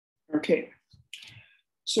Okay,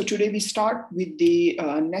 so today we start with the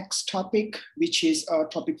next topic, which is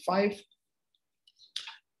topic 5,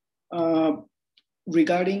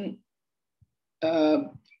 regarding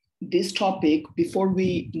this topic. Before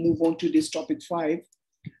we move on to this topic 5,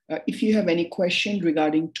 if you have any question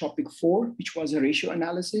regarding topic 4, which was a ratio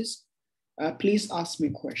analysis, please ask me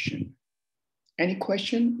a question. Any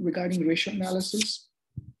question regarding ratio analysis?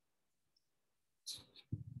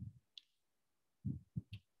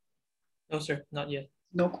 No, sir, not yet.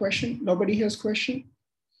 No question? Nobody has question?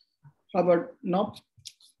 How about no?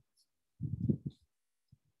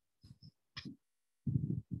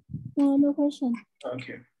 No question.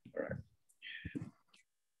 Okay, all right.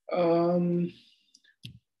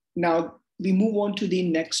 Now we move on to the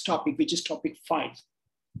next topic, which is topic 5.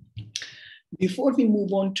 Before we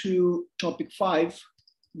move on to topic 5,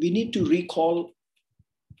 we need to recall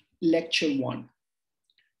lecture 1.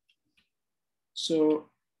 So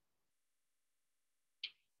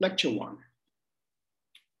lecture 1,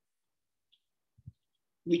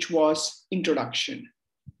 which was introduction.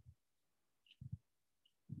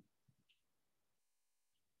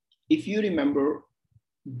 If you remember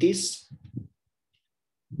this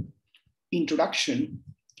introduction,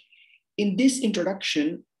 in this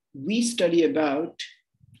introduction, we study about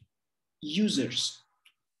users.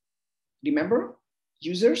 Remember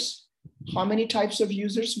users? How many types of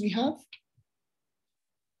users we have?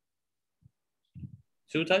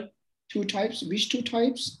 2 types? 2 types. Which 2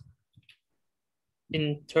 types?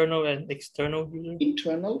 Internal and external user.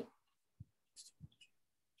 Internal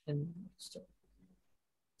And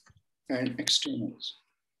externals.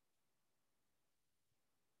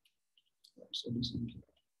 So this is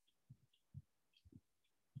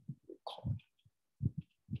recall.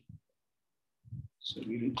 So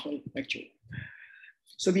we recall lecture.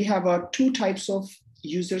 So we have 2 types of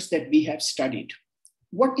users that we have studied.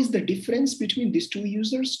 What is the difference between these 2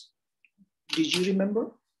 users? Did you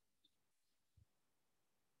remember?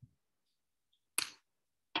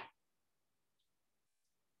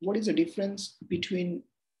 What is the difference between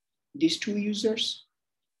these 2 users?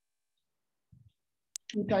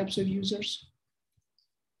 2 types of users?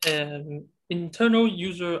 internal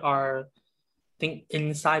user are, I think,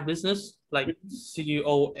 inside business, like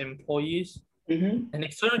CEO employees. Mm-hmm. And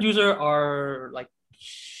external user are like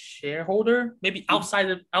shareholder, maybe outside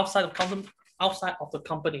of the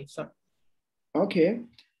company. So Okay.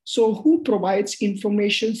 So who provides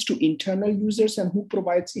information to internal users and who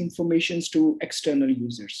provides information to external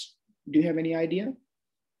users? Do you have any idea?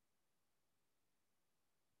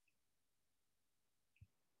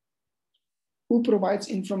 Who provides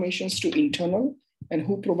information to internal and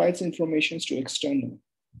who provides information to external?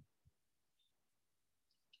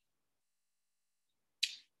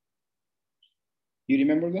 You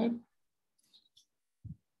remember that?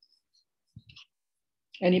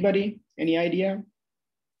 Anybody? Any idea?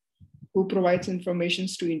 Who provides information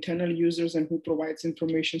to internal users and who provides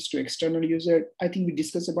information to external users? I think we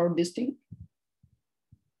discussed about this thing.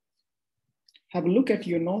 Have a look at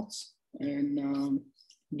your notes and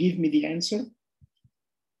give me the answer.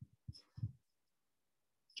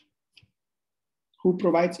 Who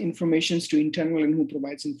provides information to internal and who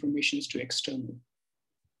provides information to external?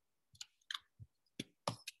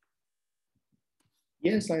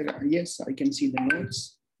 Yes, I can see the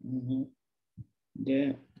notes.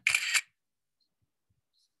 There.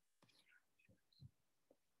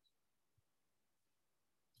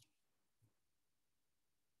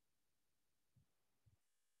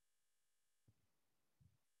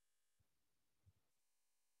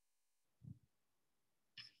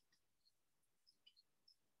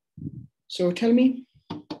 So tell me,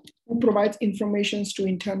 who provides information to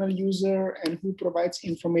internal user and who provides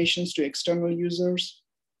information to external users?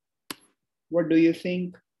 What do you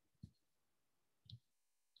think?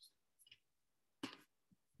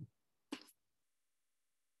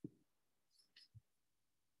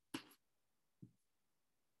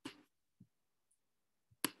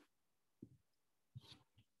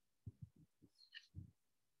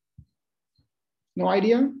 No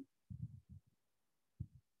idea?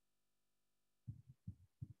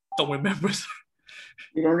 don't remember.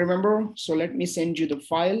 You don't remember? So let me send you the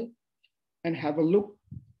file and have a look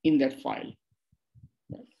in that file.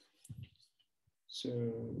 So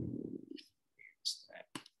it's that.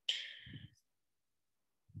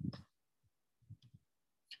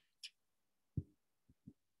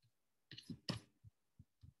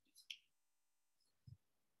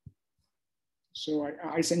 So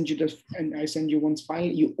I send you this, and I send you one file.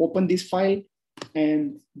 You open this file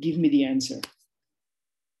and give me the answer.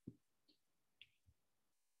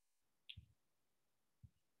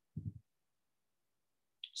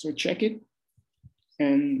 So check it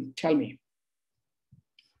and tell me.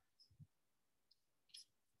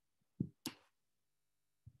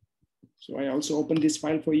 So I also opened this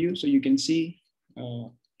file for you so you can see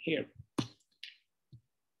here.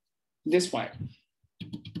 This file.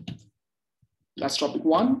 That's topic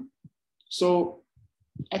 1. So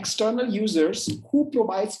external users, who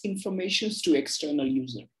provides informations to external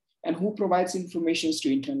user and who provides informations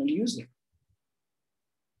to internal user?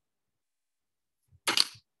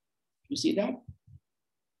 You see that?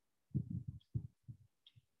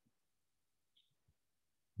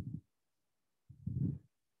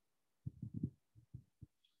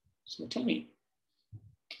 So tell me,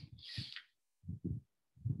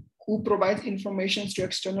 who provides informations to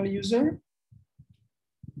external user?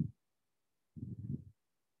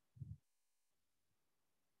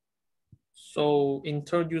 So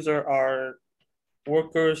internal user are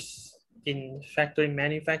workers in factory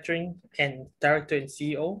manufacturing and director and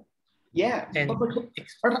CEO. Yeah, And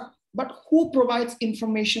but who provides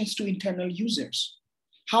informations to internal users?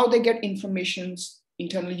 How they get informations,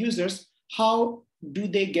 internal users, how do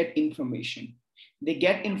they get information? They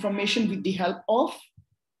get information with the help of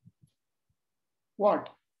what?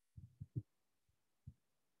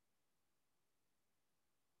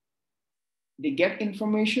 They get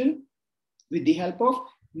information with the help of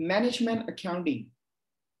management accounting.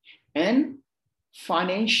 And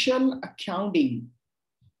financial accounting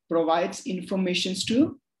provides informations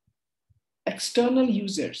to external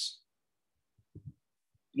users.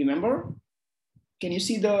 Remember? Can you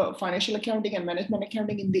see the financial accounting and management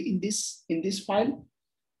accounting in this file?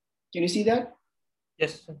 Can you see that?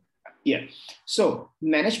 Yes. Yeah. So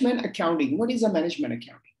management accounting, what is a management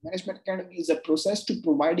accounting? Management accounting is a process to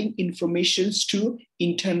providing informations to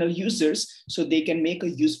internal users so they can make a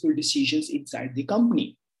useful decisions inside the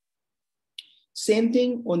company. Same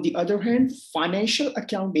thing, on the other hand, financial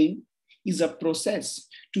accounting is a process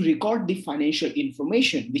to record the financial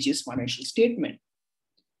information, which is financial statement.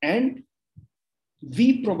 And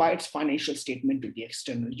we provide financial statement to the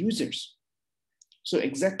external users. So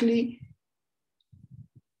exactly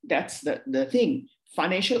that's the thing.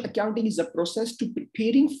 Financial accounting is a process to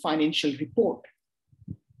preparing financial report.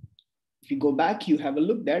 If you go back, you have a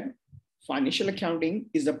look that financial accounting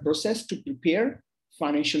is a process to prepare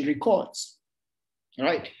financial records. All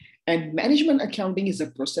right. And management accounting is a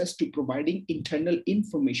process to providing internal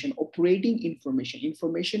information, operating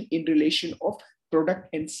information in relation of product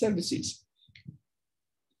and services.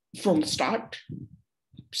 From start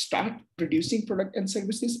producing product and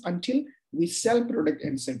services until we sell product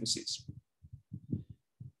and services.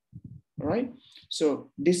 All right.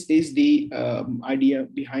 So this is the idea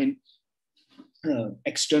behind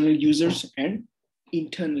external users and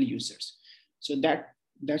internal users. So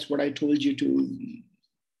that's what I told you to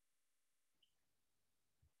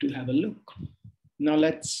have a look. Now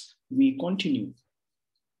we continue.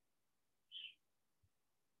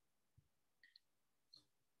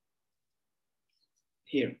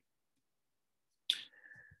 Here.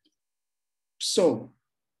 So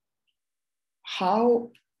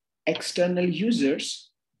how external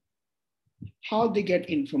users, how they get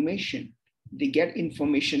information? They get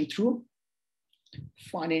information through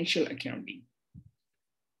financial accounting.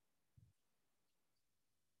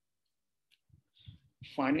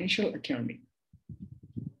 Financial accounting.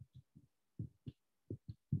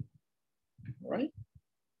 All right.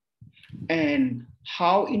 And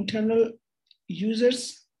how internal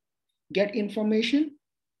users get information?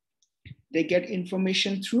 They get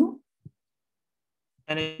information through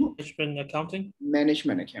management accounting.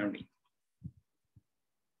 Management accounting.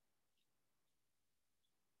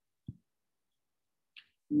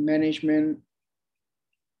 Management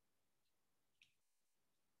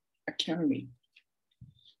accounting.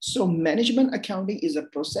 So management accounting is a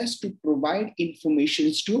process to provide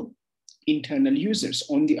information to internal users.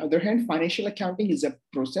 On the other hand, financial accounting is a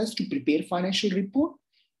process to prepare financial report,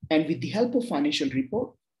 and with the help of financial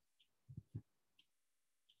report.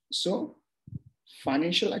 So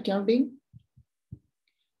financial accounting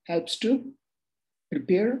helps to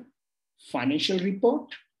prepare financial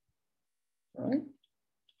report, all right?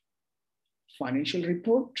 Financial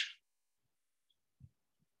report.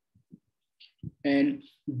 And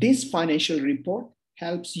this financial report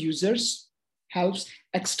helps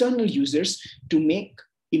external users to make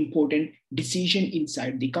important decision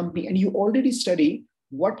inside the company. And you already study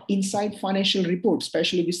what inside financial report,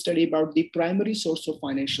 especially we study about the primary source of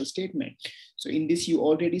financial statement. So in this, you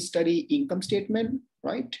already study income statement,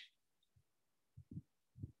 right?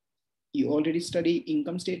 You already study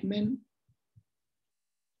income statement.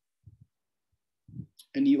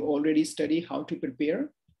 And you already study how to prepare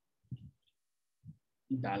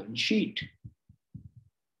balance sheet.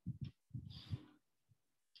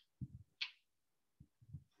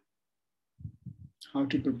 How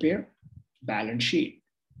to prepare balance sheet,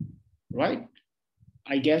 right?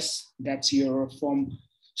 I guess that's your form.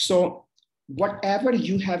 So whatever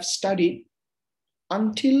you have studied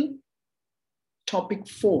until topic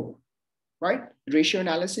 4, right? Ratio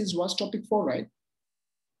analysis was topic 4, right?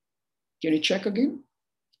 Can you check again?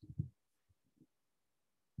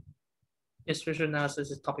 Yes, ratio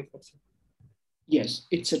analysis is topic 4. Yes,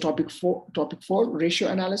 it's a topic 4, ratio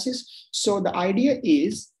analysis. So the idea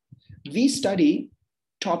is we study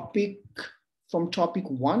from topic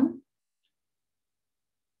 1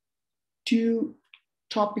 to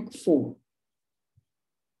topic 4.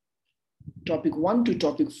 Topic 1 to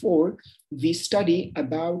topic 4, we study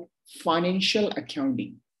about financial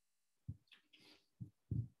accounting.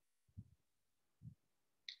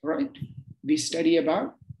 Right? We study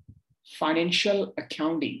about financial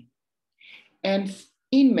accounting. And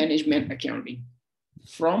in management accounting,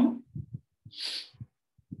 from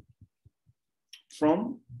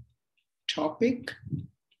topic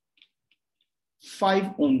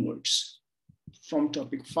 5 onwards. From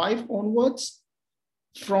topic 5 onwards,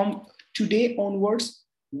 from today onwards,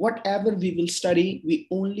 whatever we will study, we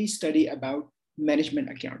only study about management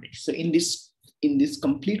accounting. So in this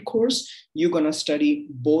complete course, you're gonna study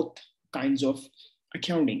both kinds of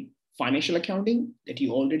accounting: financial accounting that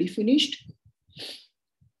you already finished,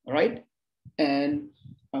 all right, and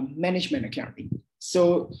management accounting.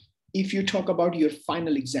 So if you talk about your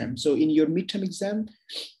final exam, so in your midterm exam,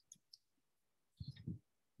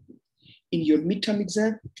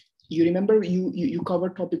 you remember you cover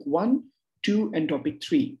topic 1, 2, and topic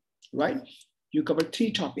 3, right? You cover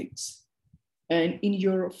 3 topics. And in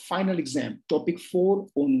your final exam, topic 4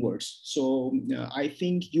 onwards. So I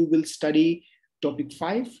think you will study topic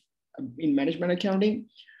 5 in management accounting,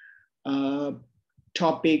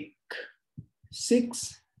 topic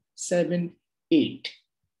 6, 7, 8.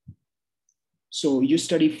 So you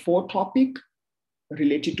study 4 topics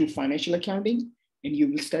related to financial accounting, and you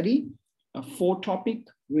will study a 4 topic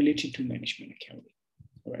related to management accounting.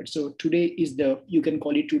 All right. So today is you can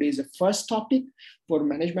call it today is the first topic for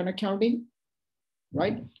management accounting,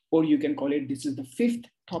 right? Or you can call it this is the 5th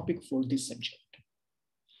topic for this subject.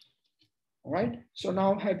 All right. So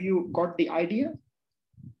now have you got the idea?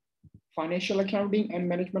 Financial accounting and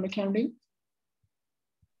management accounting?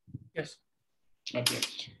 Yes. Okay.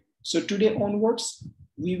 So today onwards,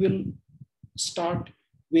 we will start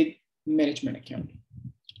with management accounting.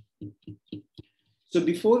 So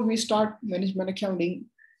before we start management accounting,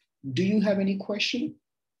 do you have any question?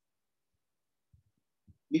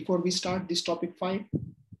 Before we start this topic 5,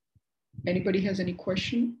 anybody has any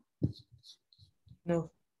question?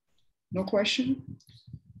 No. No question?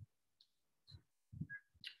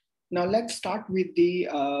 Now let's start with the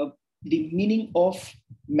meaning of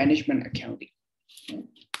management accounting.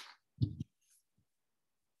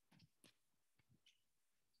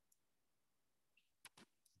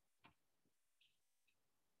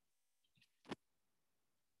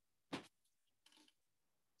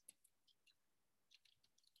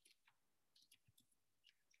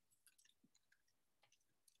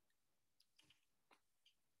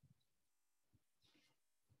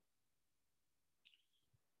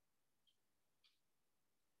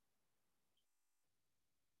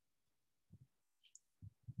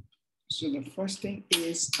 So the first thing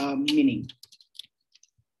is meaning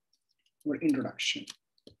or introduction.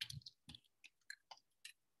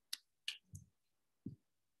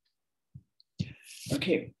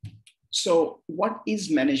 Okay, so what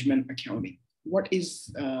is management accounting? What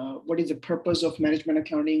is the purpose of management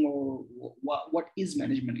accounting, or what is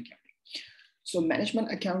management accounting? So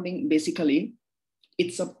management accounting, basically,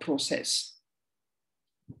 it's a process.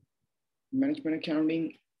 Management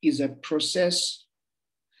accounting is a process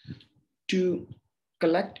to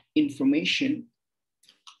collect information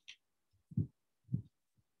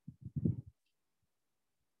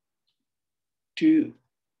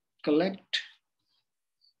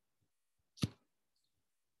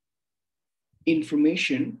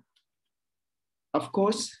of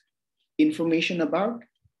course, information about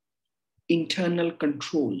internal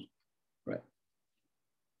control, right?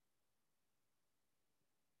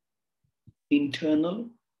 Internal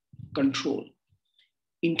control.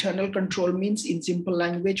 Internal control means, in simple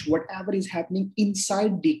language, whatever is happening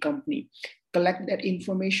inside the company, collect that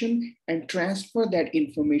information and transfer that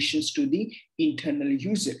information to the internal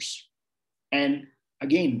users. And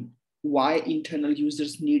again, why internal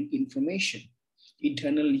users need information?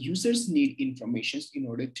 Internal users need information in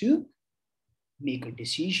order to make a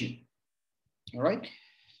decision. All right.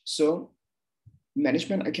 So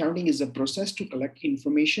Management accounting is a process to collect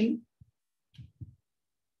information,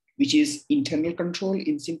 which is internal control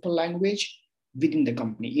in simple language within the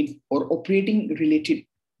company or operating related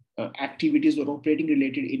activities or operating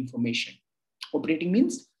related information. Operating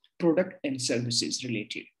means product and services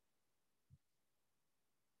related.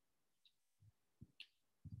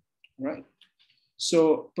 Right.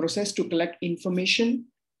 So process to collect information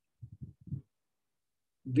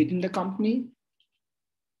within the company,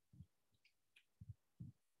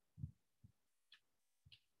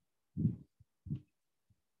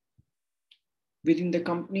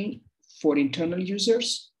 for internal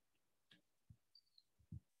users.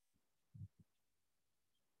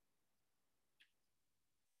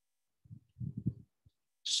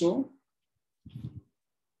 So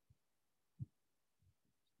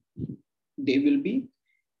they will be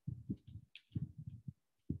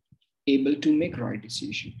able to make right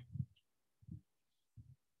decision.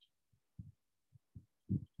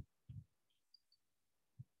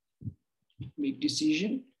 Make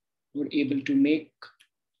decision, we're able to make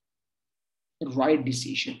a right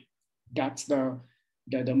decision. That's the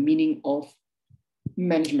meaning of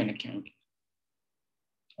management accounting.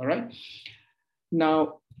 All right.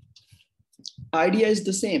 Now, idea is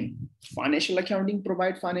the same. Financial accounting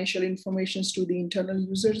provide financial information to the internal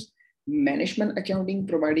users. Management accounting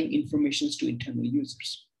providing information to internal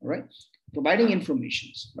users. All right. Providing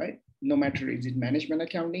informations, right? No matter is it management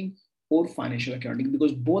accounting or financial accounting,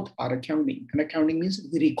 because both are accounting. And accounting means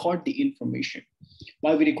we record the information.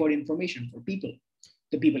 Why we record information? For people.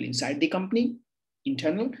 The people inside the company,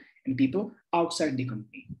 internal, and people outside the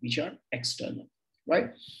company, which are external,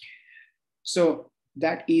 right? So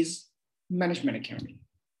that is management accounting.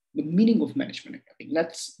 The meaning of management accounting.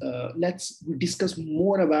 Let's discuss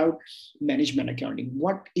more about management accounting.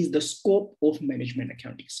 What is the scope of management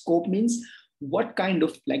accounting? Scope means what kind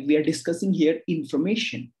of, like we are discussing here,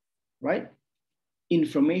 information, right?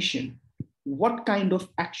 Information. What kind of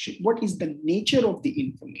action? What is the nature of the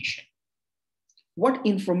information? What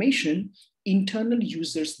information internal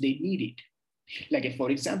users they needed? Like for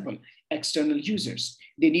example, external users,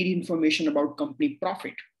 they need information about company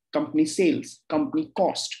profit, company sales, company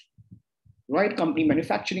cost, right? Company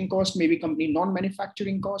manufacturing cost, maybe company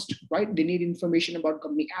non-manufacturing cost, right? They need information about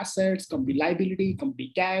company assets, company liability,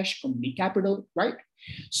 company cash, company capital, right?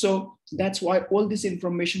 So that's why all this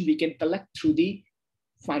information we can collect through the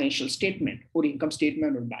financial statement or income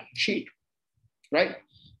statement or balance sheet, right?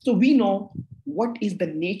 So we know what is the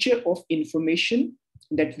nature of information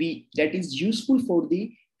that is useful for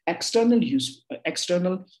the external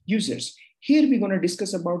users. Here we're going to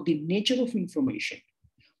discuss about the nature of information.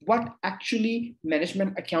 What actually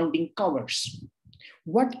management accounting covers.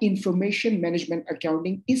 What information management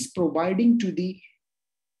accounting is providing to the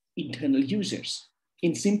internal users.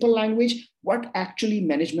 In simple language, what actually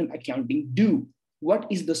management accounting do? What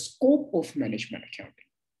is the scope of management accounting?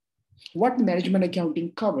 What management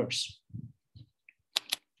accounting covers,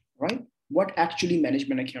 right? What actually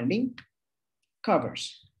management accounting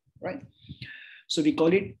covers, right? So we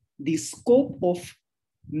call it the scope of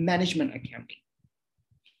management accounting.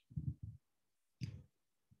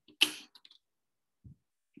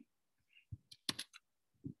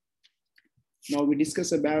 Now we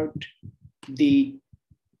discuss about the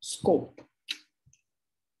scope.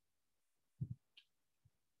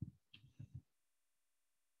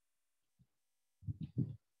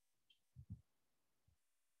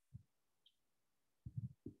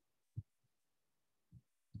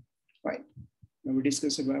 Right. Now we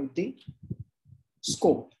discuss about the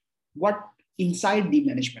scope. What inside the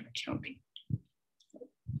management accounting.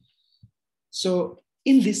 So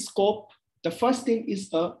in this scope, the first thing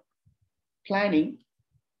is a planning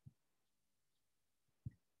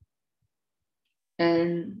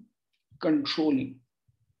and controlling.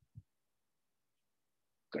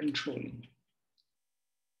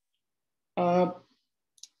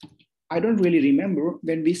 I don't really remember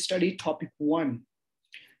when we studied topic 1.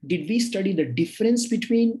 Did we study the difference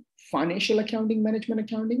between financial accounting, management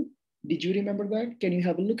accounting? Did you remember that? Can you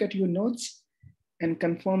have a look at your notes and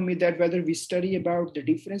confirm me that whether we study about the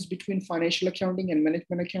difference between financial accounting and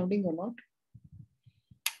management accounting or not?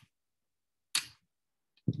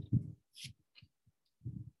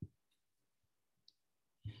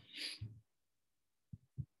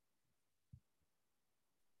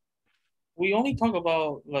 We only talk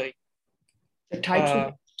about like the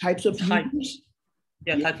types of users.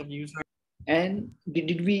 Yeah, type of user. And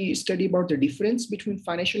did we study about the difference between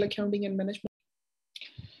financial accounting and management?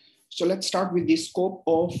 So let's start with the scope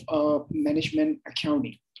of management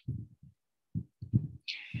accounting.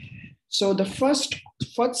 So the first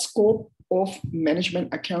scope of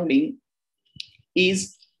management accounting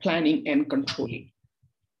is planning and controlling.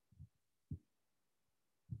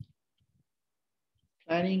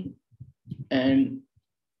 Planning and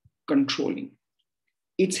controlling.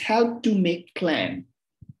 It's help to make plan.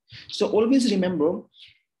 So always remember,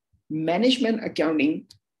 management accounting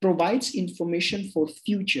provides information for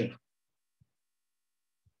future.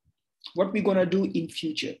 What we're gonna do in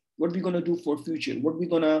future, what we're gonna do for future, what we're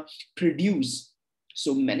gonna produce.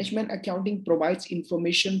 So management accounting provides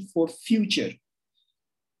information for future.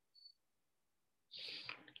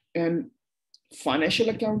 And financial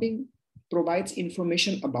accounting provides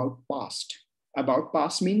information about past. About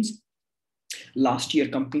past means last year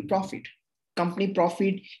company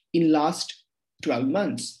profit in last 12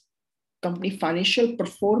 months, company financial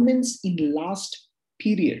performance in last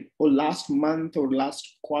period or last month or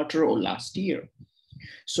last quarter or last year.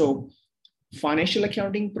 So financial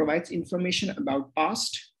accounting provides information about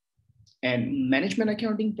past, and management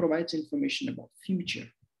accounting provides information about future,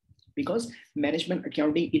 because management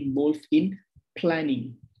accounting involved in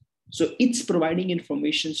planning. So it's providing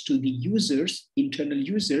information to the users, internal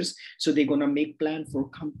users, so they're gonna make plan for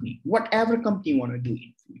company, whatever company wanna do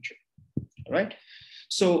in future, all right?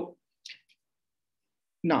 So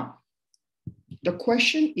now, the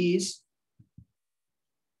question is,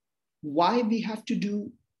 why we have to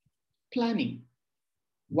do planning?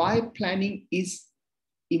 Why planning is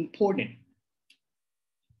important?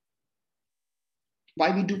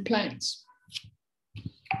 Why we do plans?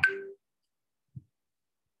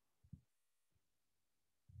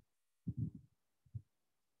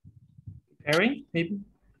 Preparing, maybe?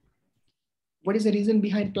 What is the reason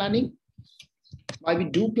behind planning? Why we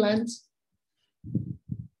do plans?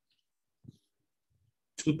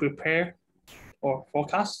 To prepare or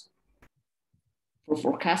forecast. For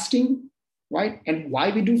forecasting, right? And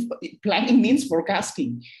why we do planning means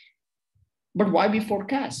forecasting. But why we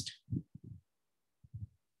forecast?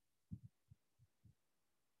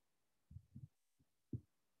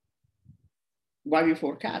 Why we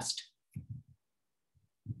forecast?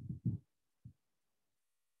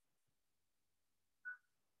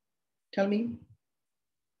 Tell me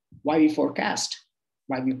why we forecast,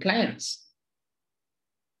 why we plans.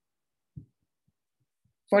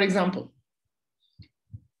 For example,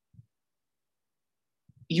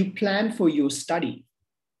 you plan for your study.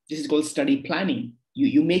 This is called study planning.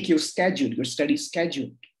 You make your schedule, your study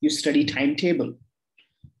schedule, your study timetable,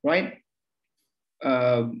 right?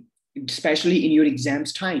 Especially in your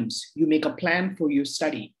exams times, you make a plan for your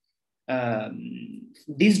study.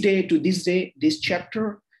 This day to this day, this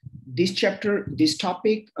chapter, this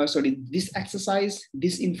topic, this exercise,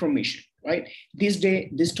 this information, right? This day,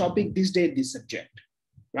 this topic, this day, this subject,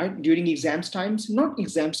 right? During exams times, not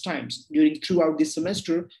exams times, throughout this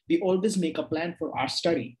semester, we always make a plan for our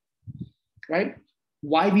study, right?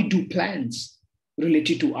 Why we do plans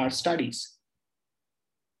related to our studies?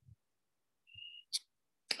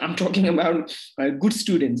 I'm talking about good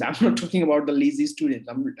students. I'm not talking about the lazy students.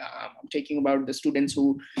 I'm talking about the students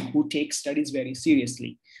who take studies very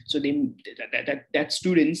seriously. So that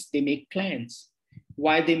students, they make plans.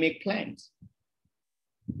 Why they make plans?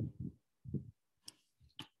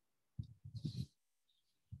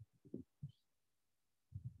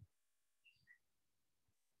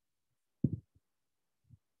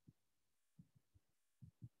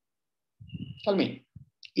 Tell me,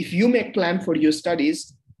 if you make plan for your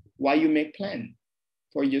studies, why you make plan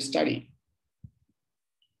for your study?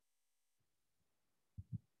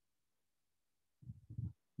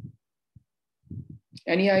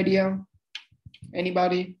 Any idea?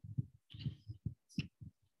 Anybody?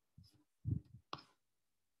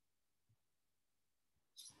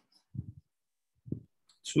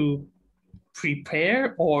 To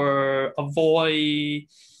prepare or avoid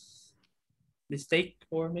mistake,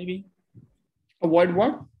 or maybe? Avoid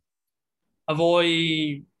what?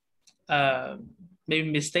 Avoid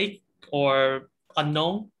maybe mistake or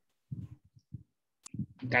unknown.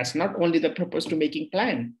 That's not only the purpose to making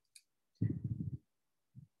plan.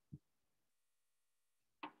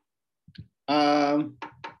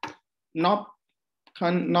 Not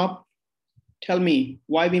tell me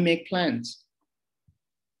why we make plans.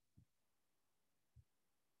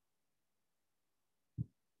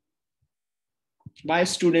 Why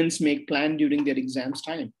students make plan during their exams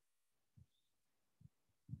time?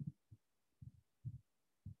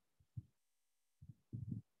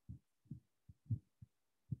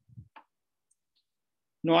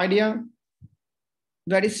 No idea?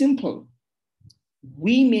 Very simple.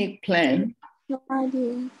 We make plan. No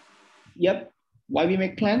idea. Yep. Why we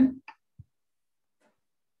make plan?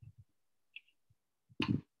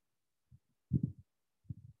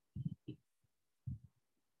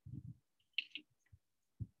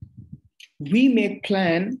 We make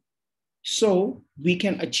plan so we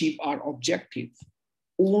can achieve our objective.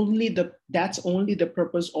 That's only the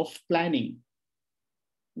purpose of planning.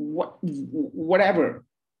 Whatever,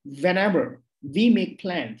 whenever we make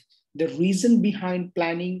plans, the reason behind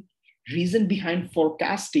planning, reason behind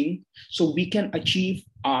forecasting, so we can achieve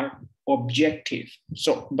our objective.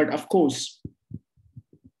 So, but of course,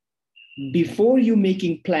 before you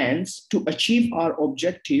making plans to achieve our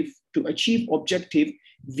objective,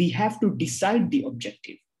 we have to decide the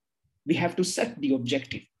objective. We have to set the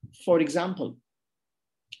objective. For example,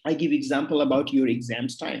 I give example about your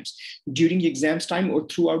exams times. During exams time or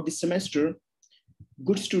throughout the semester,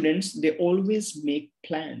 good students, they always make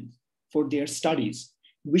plans for their studies.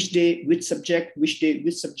 Which day, which subject, which day,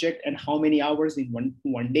 which subject, and how many hours in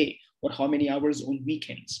one day, or how many hours on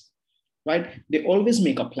weekends, right? They always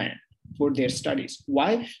make a plan for their studies.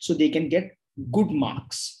 Why? So they can get good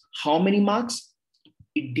marks. How many marks?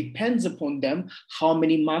 It depends upon them how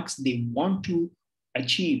many marks they want to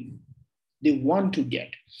achieve, they want to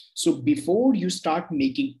get. So before you start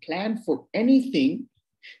making plan for anything,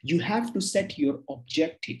 you have to set your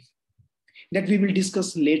objective that we will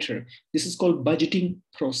discuss later. This is called budgeting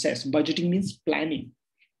process. Budgeting means planning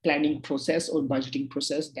process or budgeting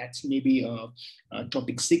process. That's maybe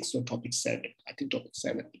topic 6 or topic 7. I think topic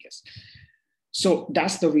 7, I guess. So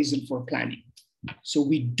that's the reason for planning. So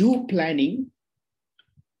we do planning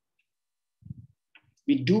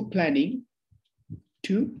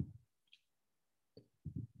to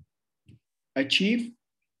achieve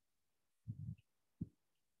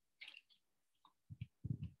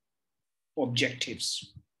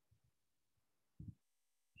objectives.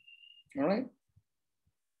 All right.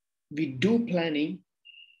 We do planning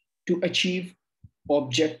to achieve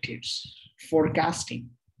objectives, forecasting.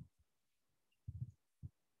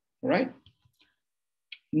 All right.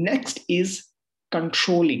 Next is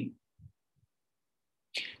controlling.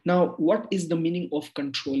 Now, what is the meaning of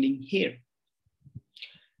controlling here?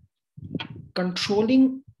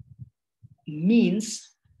 Controlling means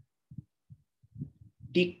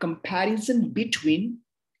the comparison between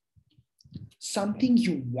something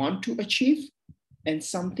you want to achieve and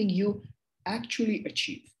something you actually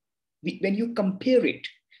achieve. When you compare it,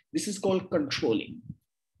 this is called controlling.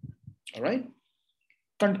 All right.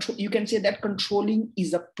 You can say that controlling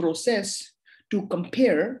is a process to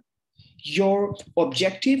compare your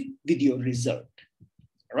objective with your result.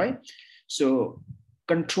 All right. So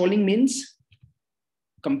controlling means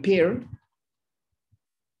compare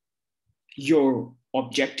your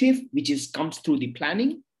objective, which comes through the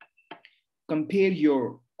planning. Compare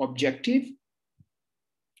your objective.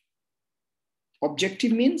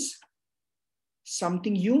 Objective means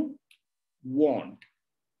something you want.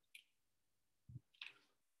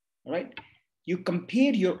 All right. You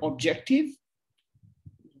compare your objective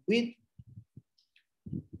with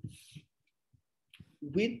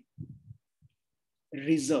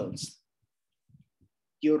results,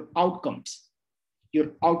 your outcomes,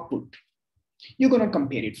 your output. You're going to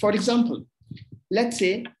compare it. For example, let's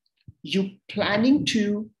say you're planning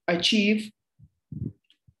to achieve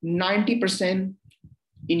 90%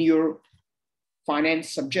 in your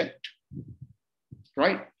finance subject,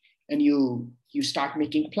 right? And you start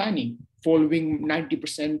making planning, following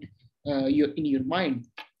 90% in your mind.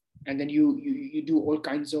 And then you do all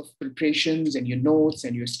kinds of preparations and your notes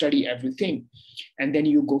and you study everything. And then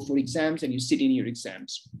you go for exams and you sit in your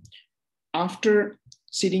exams. After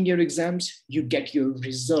sitting your exams, you get your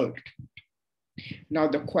result. Now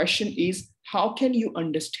the question is, how can you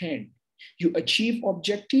understand you achieve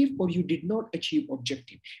objective or you did not achieve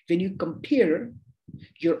objective? When you compare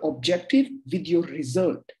your objective with your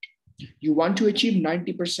result, you want to achieve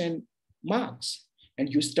 90% marks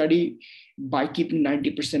and you study by keeping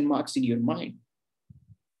 90% marks in your mind.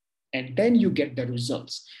 And then you get the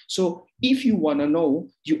results. So if you want to know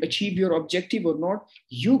you achieve your objective or not,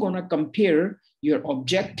 you're going to compare your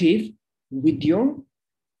objective with your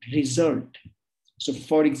result. So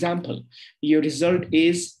for example, your result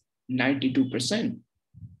is 92%.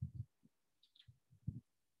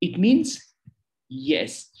 It means,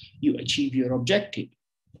 yes, you achieve your objective.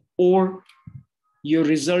 Or your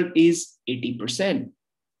result is 80%.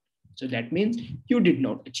 So that means you did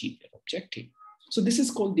not achieve your objective. So this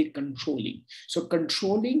is called the controlling. So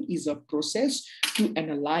controlling is a process to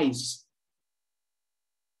analyze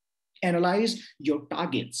your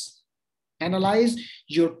targets, analyze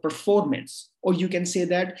your performance, or you can say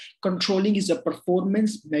that controlling is a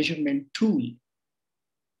performance measurement tool.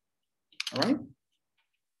 All right.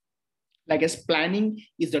 Like as planning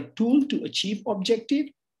is a tool to achieve objective,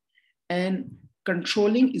 and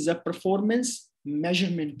controlling is a performance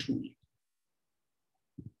measurement tool.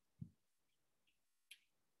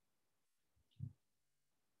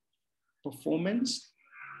 performance,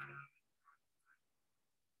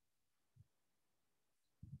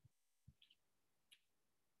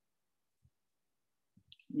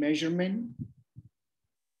 measurement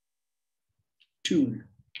tool.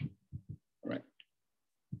 All right.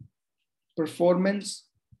 Performance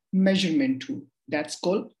measurement tool. That's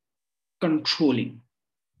called controlling.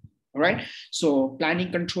 All right. So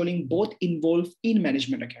planning, controlling both involve in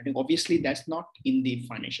management accounting. Obviously, that's not in the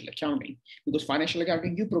financial accounting, because financial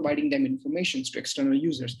accounting, you're providing them information to external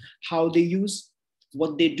users. How they use,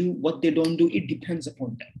 what they do, what they don't do, it depends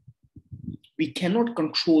upon them. We cannot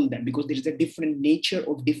control them because there is a different nature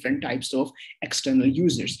of different types of external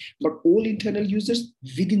users, but all internal users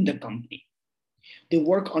within the company, they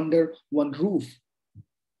work under one roof,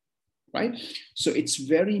 right? So it's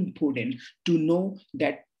very important to know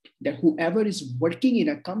that whoever is working in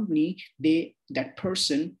a company, that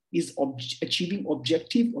person is achieving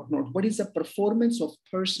objective or not. What is the performance of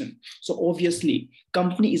person? So obviously,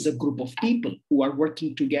 company is a group of people who are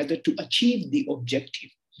working together to achieve the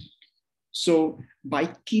objective. So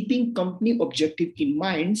by keeping company objective in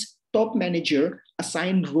mind, top manager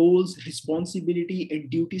assign roles, responsibility, and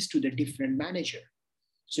duties to the different manager.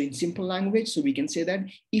 So in simple language, so we can say that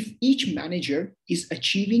if each manager is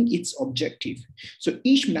achieving its objective, so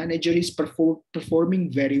each manager is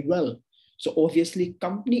performing very well. So obviously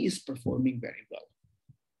company is performing very well.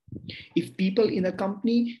 If people in a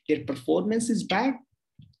company, their performance is bad,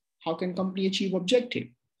 how can company achieve objective?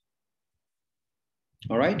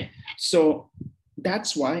 All right. So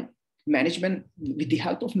that's why management, with the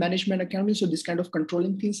help of management accounting, so this kind of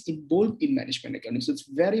controlling things involved in management accounting. So it's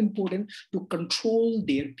very important to control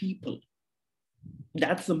their people.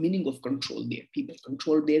 That's the meaning of control their people.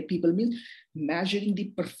 Control their people means measuring the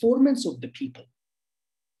performance of the people.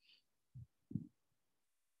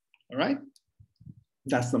 All right.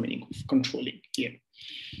 That's the meaning of controlling here.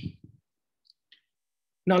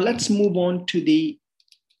 Now let's move on to the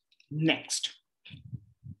next.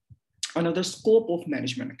 Another scope of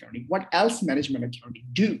management accounting. What else management accounting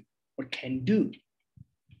do or can do?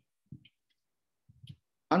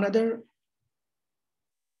 Another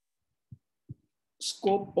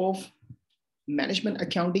scope of management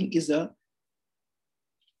accounting is a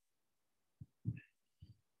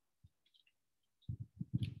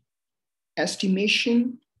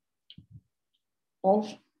estimation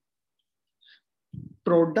of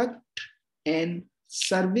product and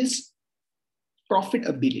service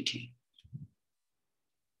profitability.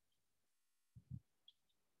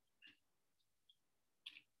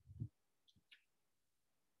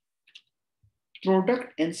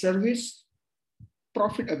 Product and service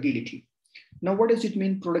profitability. Now, what does it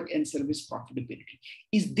mean, product and service profitability?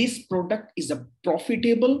 Is this product is a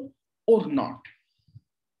profitable or not?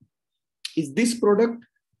 Is this product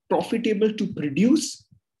profitable to produce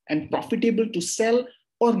and profitable to sell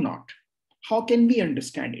or not? How can we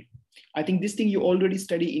understand it? I think this thing you already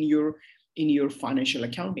study in your financial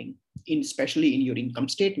accounting, especially in your income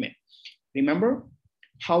statement. Remember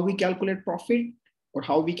how we calculate profit or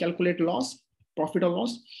how we calculate loss, profit or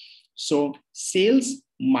loss? So sales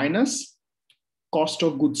minus cost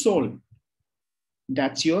of goods sold.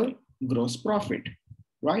 That's your gross profit,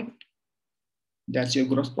 right? That's your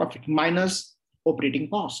gross profit minus operating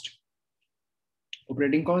cost.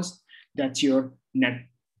 Operating cost, that's your net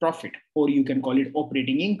profit, or you can call it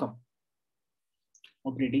operating income.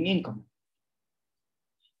 Operating income.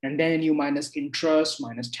 And then you minus interest,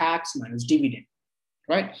 minus tax, minus dividend,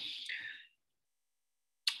 right?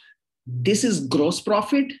 This is gross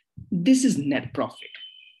profit. This is net profit.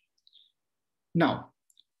 Now,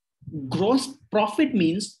 gross profit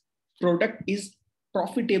means product is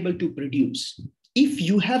profitable to produce. If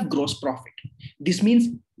you have gross profit, this means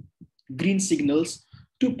green signals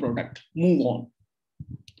to product, move on.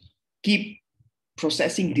 Keep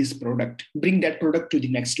processing this product, bring that product to the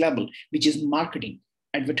next level, which is marketing,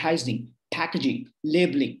 advertising, packaging,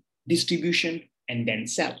 labeling, distribution, and then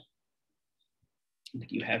sell.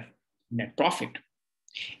 You have net profit.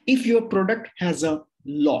 If your product has a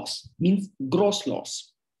loss, means gross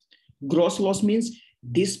loss. Gross loss means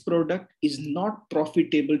this product is not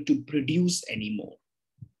profitable to produce anymore.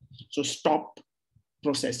 So stop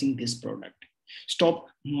processing this product. Stop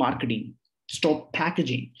marketing, stop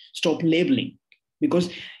packaging, stop labeling.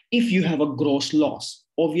 Because if you have a gross loss,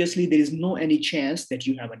 obviously there is no any chance that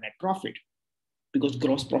you have a net profit, because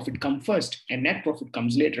gross profit comes first and net profit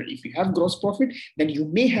comes later. If you have gross profit, then you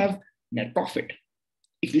may have net profit.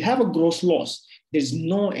 If you have a gross loss, there's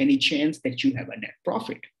no any chance that you have a net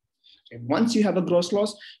profit. And once you have a gross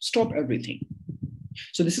loss, stop everything.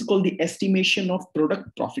 So this is called the estimation of product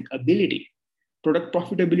profitability. Product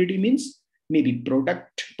profitability means Maybe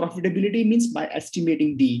product profitability means by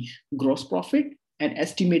estimating the gross profit and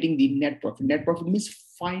estimating the net profit. Net profit means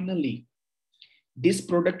finally, this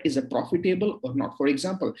product is a profitable or not. For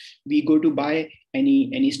example, we go to buy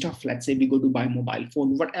any stuff. Let's say we go to buy mobile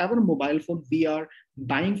phone, whatever mobile phone we are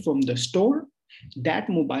buying from the store, that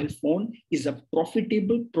mobile phone is a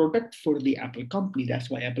profitable product for the Apple company. That's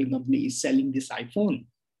why Apple company is selling this iPhone.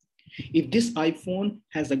 If this iPhone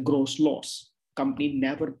has a gross loss, company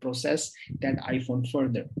never process that iPhone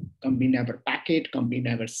further. Company never pack it, company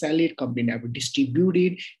never sell it, company never distribute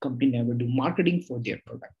it, company never do marketing for their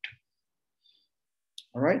product.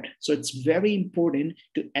 All right, so it's very important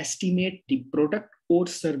to estimate the product or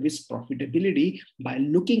service profitability by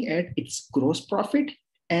looking at its gross profit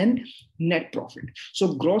and net profit.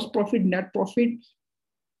 So gross profit, net profit.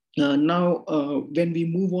 Now, when we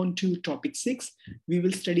move on to topic 6, we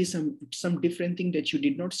will study some different thing that you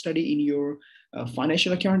did not study in your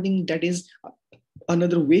financial accounting. That is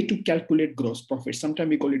another way to calculate gross profit. Sometimes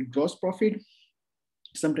we call it gross profit.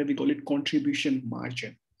 Sometimes we call it contribution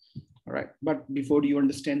margin. All right, but before you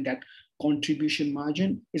understand that contribution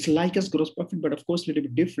margin is like as gross profit, but of course a little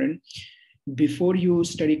bit different. Before you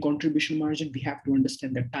study contribution margin, we have to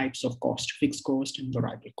understand the types of cost, fixed cost and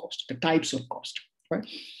variable cost, the types of cost, right?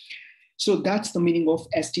 So that's the meaning of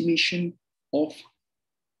estimation of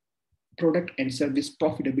product and service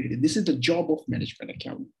profitability. This is the job of management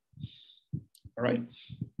accounting. All right,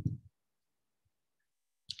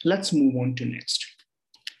 let's move on to next.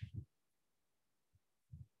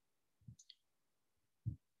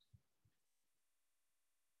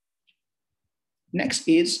 Next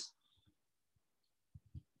is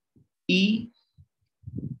E.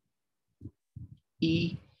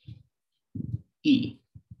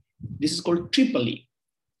 This is called triple E.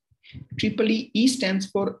 Triple E. E stands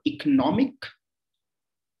for economic,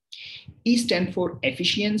 E stands for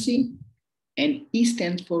efficiency, and E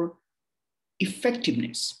stands for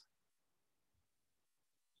effectiveness.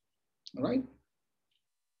 All right.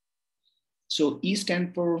 So E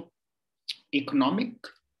stands for economic,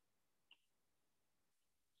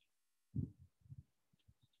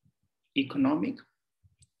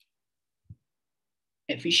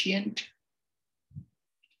 efficient,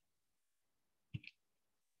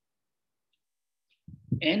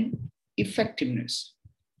 and effectiveness.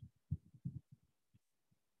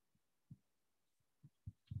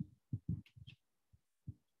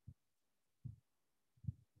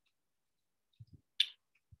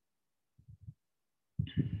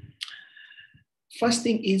 First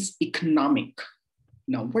thing is economic.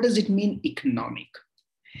 Now, what does it mean, economic?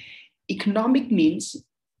 Economic means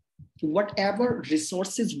whatever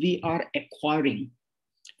resources we are acquiring.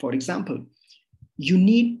 For example, you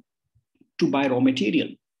need to buy raw material.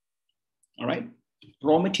 All right.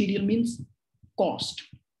 Raw material means cost,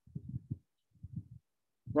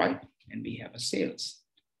 right? And we have a sales.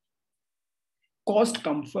 Cost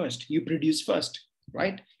comes first. You produce first,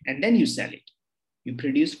 right? And then you sell it. You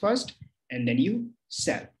produce first and then you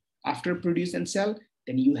sell. After produce and sell,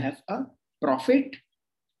 then you have a profit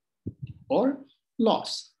or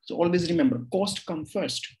loss. So always remember, cost comes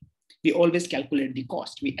first. We always calculate the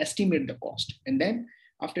cost. We estimate the cost. And then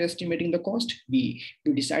after estimating the cost, we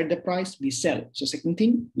decide the price, we sell. So second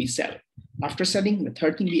thing, we sell. After selling, the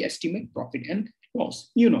third thing, we estimate profit and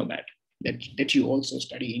loss. You know that you also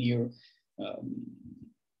study in your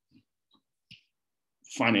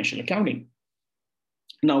financial accounting.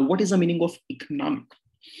 Now, what is the meaning of economic?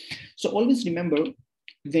 So always remember,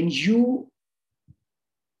 when you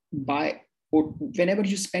buy or whenever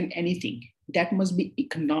you spend anything, that must be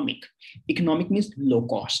economic. Economic means low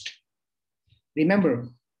cost. Remember,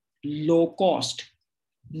 low cost,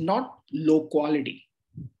 not low quality.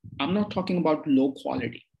 I'm not talking about low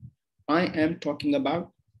quality. I am talking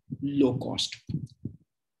about low cost.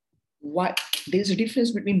 Why? There's a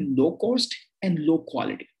difference between low cost and low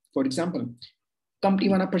quality. For example, company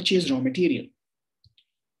wanna purchase raw material.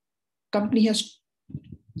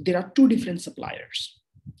 There are two different suppliers,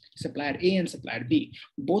 supplier A and supplier B.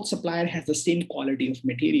 Both supplier has the same quality of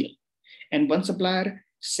material, and one supplier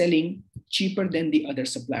selling cheaper than the other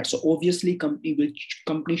supplier. So obviously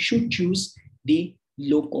company should choose the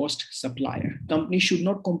low cost supplier. Company should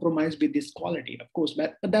not compromise with this quality, of course,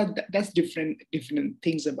 but that's different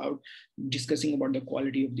things about discussing about the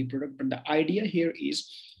quality of the product. But the idea here is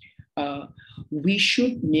we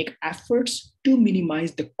should make efforts to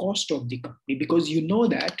minimize the cost of the company, because you know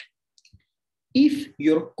that if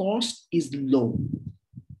your cost is low,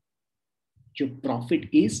 your profit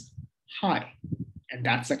is high. And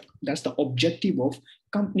that's the objective of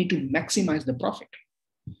company, to maximize the profit,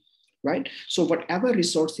 right? So whatever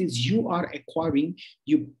resources you are acquiring,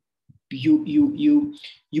 you you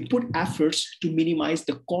put efforts to minimize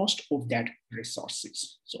the cost of that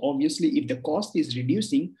resources. So obviously, if the cost is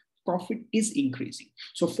reducing, profit is increasing.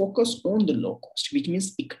 So focus on the low cost, which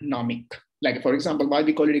means economic. Like for example, why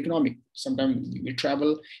we call it economic? Sometimes we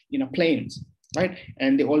travel in a planes, right?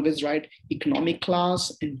 And they always write economic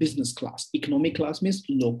class and business class. Economic class means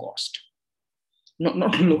low cost,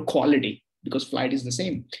 not low quality, because flight is the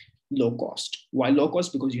same. Low cost. Why low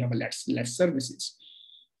cost? Because you have a less services.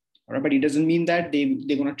 All right, but it doesn't mean that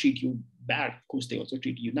they're gonna treat you bad. Of course, they also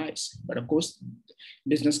treat you nice. But of course,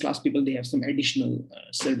 business class people, they have some additional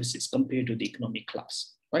services compared to the economic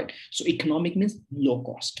class, right? So economic means low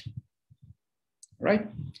cost, right?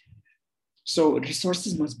 So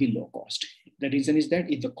resources must be low cost. The reason is that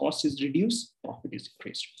if the cost is reduced, profit is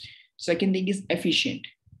increased. Second thing is efficient.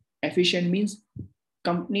 Efficient means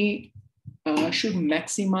company should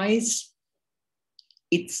maximize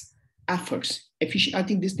its efforts. Efficient. I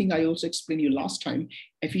think this thing I also explained you last time.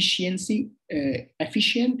 Efficiency,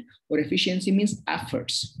 efficient or efficiency means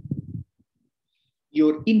efforts.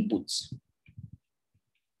 Your inputs.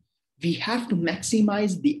 We have to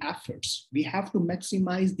maximize the efforts. We have to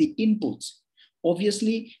maximize the inputs.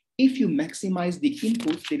 Obviously, if you maximize the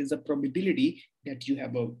inputs, there is a probability that you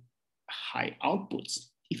have a high outputs.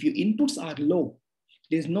 If your inputs are low,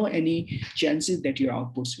 there's no any chances that your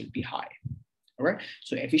outputs will be high. All right.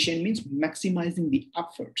 So efficient means maximizing the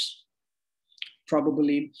efforts.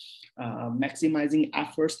 Probably maximizing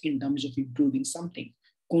efforts in terms of improving something.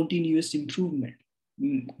 Continuous improvement.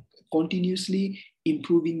 Continuously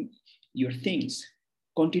improving your things.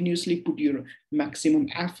 Continuously put your maximum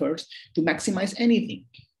efforts to maximize anything.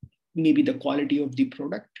 Maybe the quality of the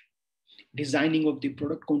product, designing of the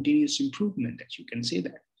product, continuous improvement, that you can say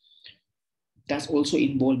that. That's also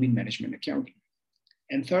involved in management accounting.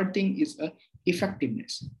 And third thing is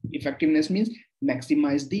effectiveness. Effectiveness means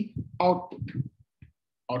maximize the output.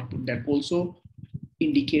 Output that also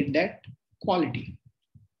indicate that quality.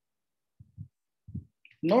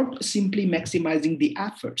 Not simply maximizing the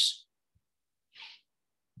efforts,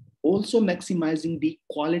 also maximizing the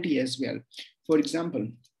quality as well. For example,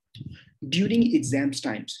 during exams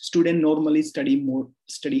times, students normally study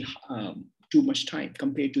too much time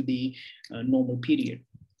compared to the normal period,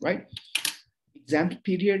 right? Exam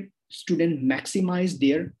period, students maximize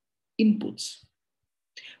their inputs.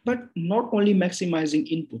 But not only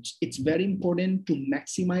maximizing inputs, it's very important to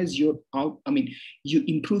maximize your you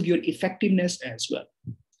improve your effectiveness as well.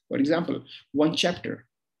 For example, one chapter,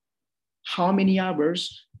 how many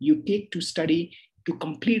hours you take to study to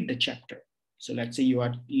complete the chapter. So let's say you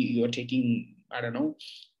are taking, I don't know,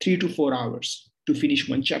 3 to 4 hours to finish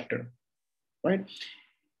one chapter, right?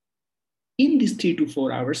 In these 3 to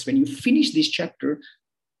 4 hours, when you finish this chapter,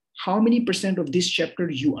 how many % of this chapter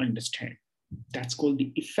you understand? That's called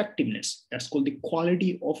the effectiveness. That's called the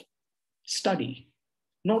quality of study,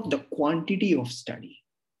 not the quantity of study.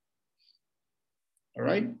 All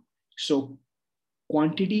right. So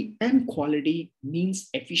quantity and quality means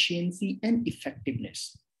efficiency and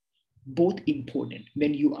effectiveness, both important.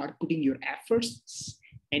 When you are putting your efforts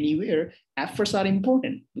anywhere, efforts are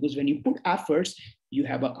important, because when you put efforts, you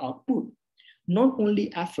have an output. Not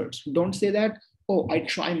only efforts. Don't say that, oh, I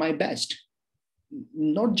try my best.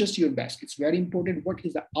 Not just your best. It's very important. What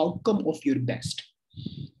is the outcome of your best?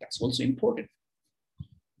 That's also important.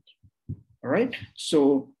 All right.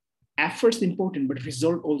 So efforts important, but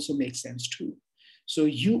result also makes sense too. So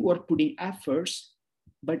you are putting efforts,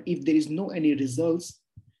 but if there is no any results,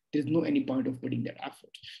 there's no any point of putting that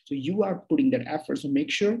effort. So you are putting that effort. So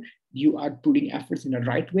make sure you are putting efforts in the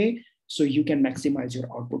right way, so you can maximize your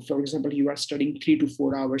output. For example, you are studying 3 to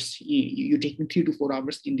 4 hours. You're taking 3 to 4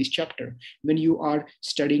 hours in this chapter. When you are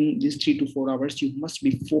studying these 3 to 4 hours, you must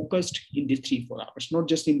be focused in these 3 to 4 hours, not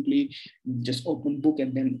just simply just open book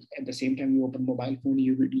and then at the same time you open mobile phone,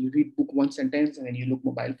 you read book one sentence and then you look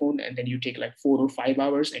mobile phone and then you take like 4 or 5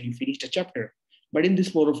 hours and you finish the chapter. But in this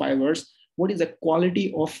 4 or 5 hours, what is the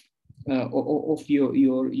quality of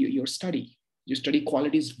your study? Your study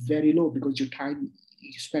quality is very low because your time,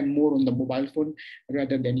 you spend more on the mobile phone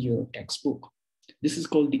rather than your textbook. This is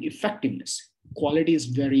called the effectiveness. Quality is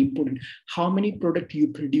very important. How many product you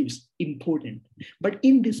produce, important. But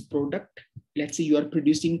in this product, let's say you are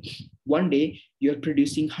producing, one day you are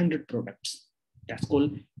producing 100 products. That's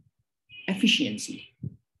called efficiency.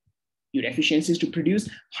 Your efficiency is to produce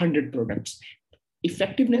 100 products.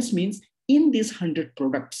 Effectiveness means in these 100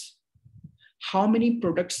 products, how many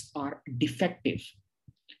products are defective?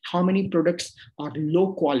 How many products are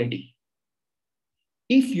low quality?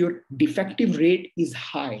 If your defective rate is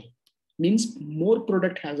high, Means more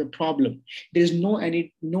product has a problem. There's no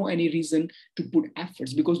any reason to put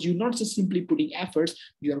efforts, because you're not just simply putting efforts,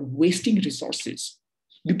 you are wasting resources.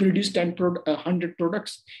 You produce 100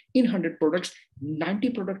 products. In 100 products,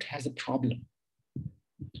 90 product has a problem.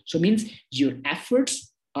 So means your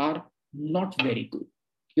efforts are not very good.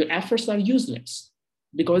 Your efforts are useless,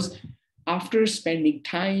 because after spending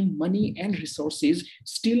time, money, and resources,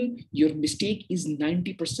 still your mistake is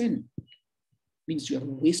 90%. Means you are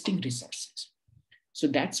wasting resources. So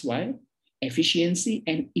that's why efficiency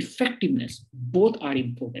and effectiveness both are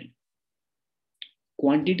important.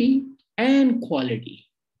 Quantity and quality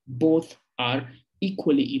both are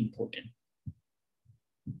equally important.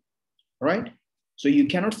 All right? So you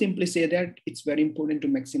cannot simply say that it's very important to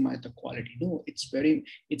maximize the quality. No,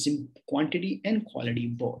 it's in quantity and quality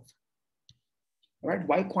both. All right?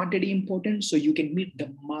 Why quantity important? So you can meet the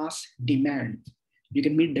mass demand. You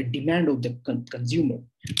can meet the demand of the consumer.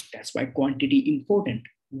 That's why quantity important.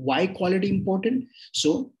 Why quality important?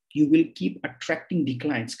 So you will keep attracting the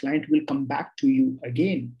clients. Client will come back to you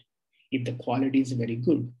again if the quality is very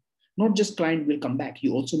good. Not just client will come back,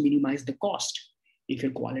 you also minimize the cost if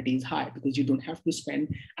your quality is high, because you don't have to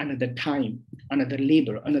spend another time, another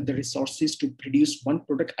labor, another resources to produce one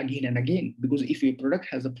product again and again. Because if your product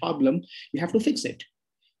has a problem, you have to fix it.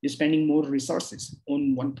 You're spending more resources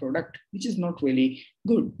on one product, which is not really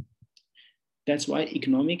good. That's why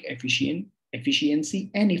economic efficiency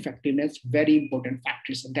and effectiveness, very important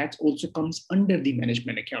factors. And that also comes under the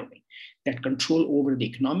management accounting, that control over the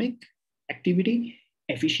economic activity,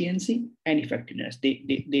 efficiency, and effectiveness.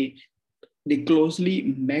 They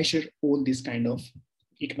closely measure all this kind of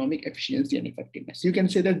economic efficiency and effectiveness. You can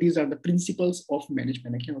say that these are the principles of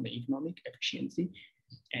management accounting: economic efficiency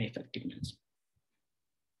and effectiveness.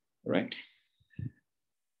 All right.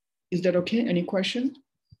 Is that okay? Any question?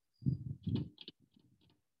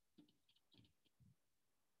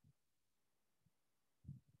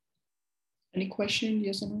 Any question?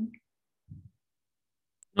 Yes or no?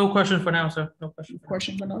 No question for now, sir. No question.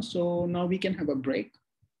 Question for now. So now we can have a break.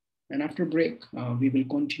 And after break, we will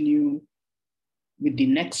continue with the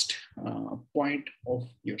next point of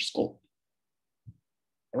your scope.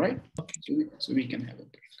 All right. Okay. So we can have a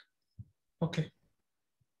break. Okay.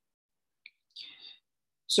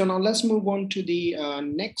 So now let's move on to the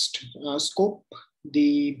next scope,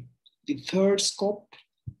 the third scope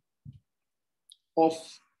of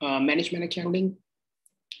management accounting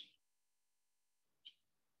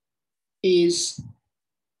is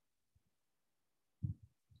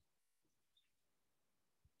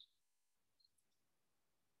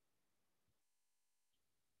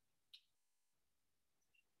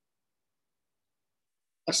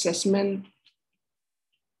assessment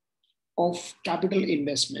of capital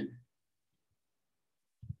investment.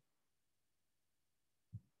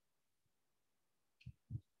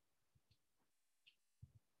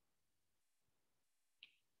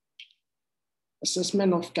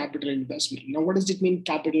 Assessment of capital investment. Now, what does it mean,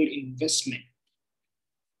 capital investment?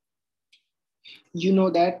 You know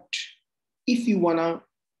that if you want to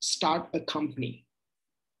start a company,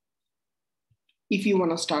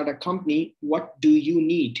 what do you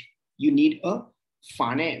need? You need a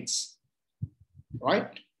finance,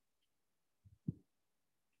 right?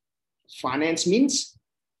 Finance means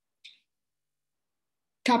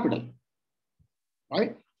capital,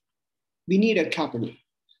 right? We need a capital.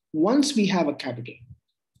 Once we have a capital,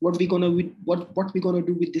 what we gonna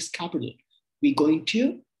do with this capital? We're going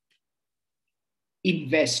to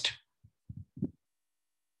invest.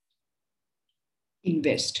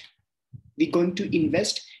 We're going to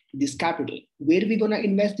invest this capital. Where are we gonna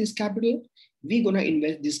invest this capital? We're gonna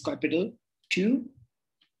invest this capital to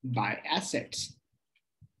buy assets.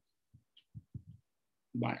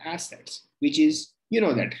 Buy assets, which is, you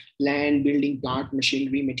know, that land, building, plant,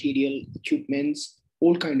 machinery, material, equipments,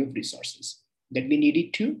 all kind of resources that we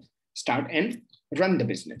needed to start and run the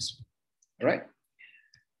business. All right.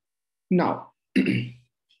 Now,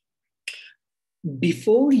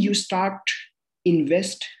 before you start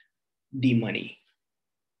invest the money,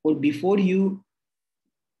 or before you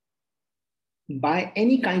buy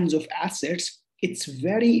any kinds of assets, it's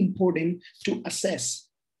very important to assess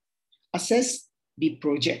the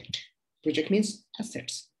project. Project means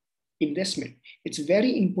assets, investment. It's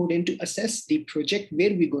very important to assess the project where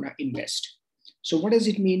we're gonna invest. So what does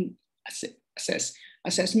it mean, assess?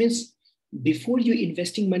 Assess means before you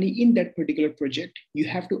investing money in that particular project, you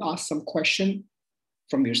have to ask some question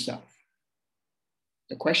from yourself.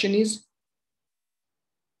 The question is,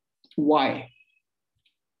 why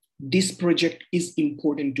this project is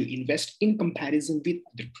important to invest in comparison with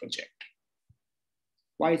other project?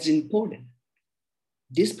 Why it's important?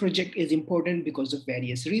 this project is important because of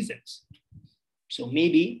various reasons. So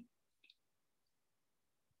maybe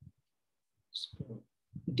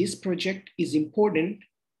this project is important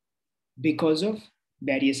because of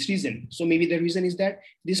various reasons. So maybe the reason is that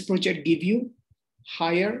this project give you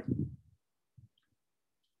higher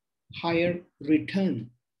return,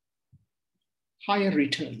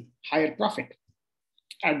 higher profit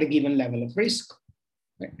at the given level of risk,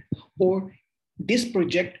 right? Or this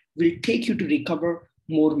project will take you to recover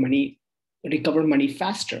money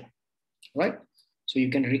faster, right? So you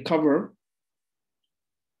can recover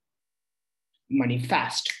money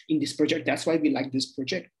fast in this project. That's why we like this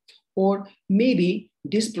project. Or maybe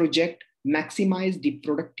this project maximize the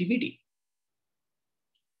productivity.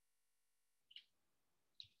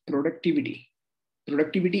 Productivity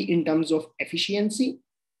in terms of efficiency,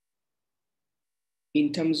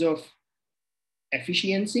 and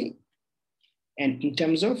in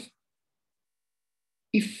terms of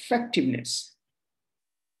effectiveness.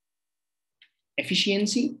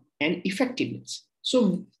 Efficiency and effectiveness.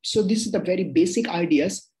 So this is the very basic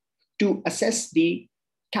ideas to assess the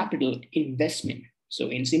capital investment. So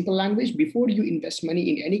in simple language, before you invest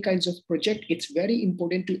money in any kinds of project, it's very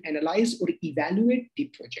important to analyze or evaluate the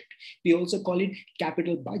project. We also call it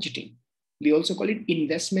capital budgeting. We also call it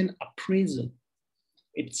investment appraisal.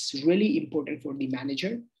 It's really important for the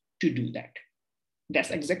manager to do that.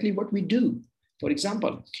 That's exactly what we do. For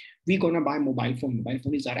example, we're gonna buy mobile phone. Mobile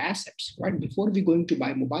phone is our assets, right? Before we're going to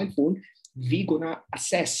buy mobile phone, we're gonna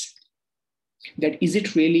assess that is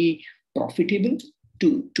it really profitable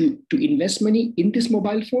to invest money in this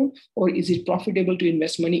mobile phone, or is it profitable to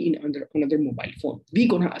invest money in another mobile phone? We're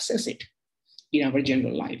gonna assess it in our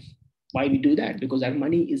general life. Why we do that? Because our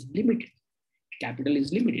money is limited. Capital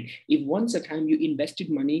is limited. If once a time you invested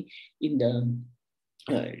money in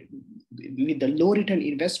with the low return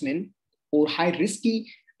investment or high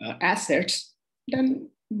risky assets, then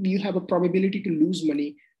you have a probability to lose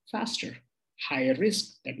money faster, higher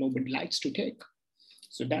risk that nobody likes to take.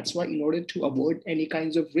 So that's why in order to avoid any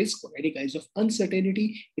kinds of risk or any kinds of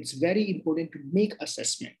uncertainty, it's very important to make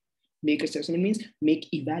assessment. Make assessment means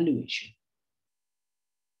make evaluation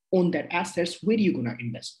on that assets where you're gonna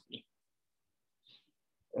invest money.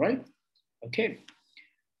 All right, okay.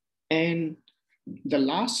 And the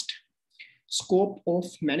last scope of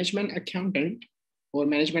management accountant or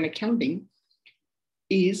management accounting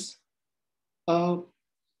is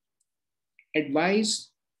advice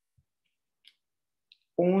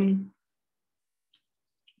on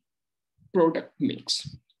product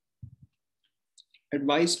mix.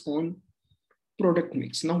 Advice on product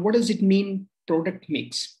mix. Now, what does it mean, product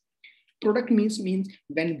mix? Product mix means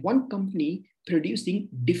when one company producing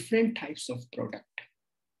different types of product.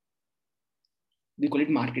 We call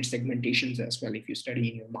it market segmentations as well if you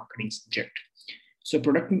study in your marketing subject. So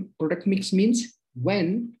product mix means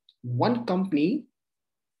when one company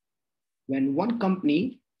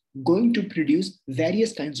going to produce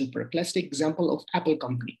various kinds of product. Let's take example of Apple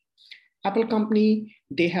company. Apple company,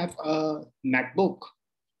 they have a MacBook,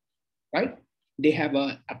 right? They have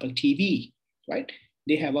a Apple TV, right?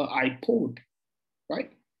 They have an iPod,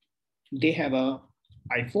 right? They have a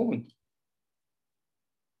iPhone,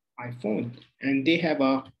 and they have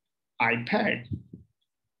a iPad,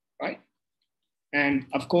 right? And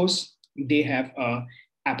of course, they have a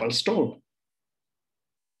Apple Store.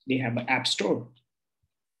 They have an App Store.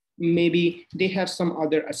 Maybe they have some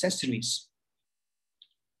other accessories,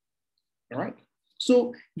 all right?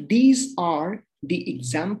 So these are the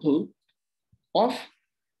example of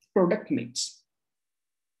product mix,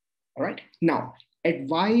 all right? Now,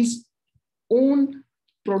 advice on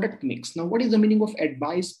product mix. Now, what is the meaning of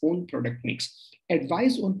advice on product mix?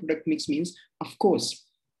 Advice on product mix means, of course,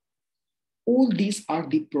 all these are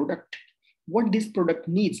the product. What this product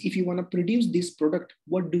needs. If you want to produce this product,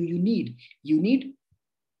 what do you need? You need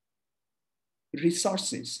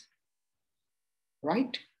resources,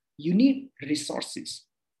 right? You need resources.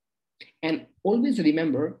 And always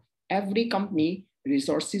remember, every company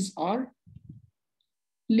resources are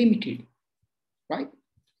limited, right?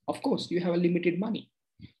 Of course, you have a limited money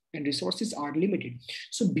and resources are limited.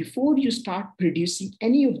 So before you start producing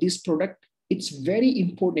any of this product, it's very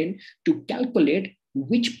important to calculate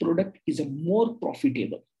which product is a more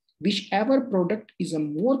profitable. Whichever product is a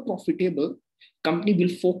more profitable, company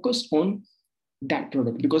will focus on that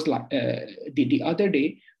product. Because the other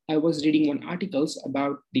day, I was reading one articles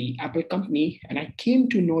about the Apple company, and I came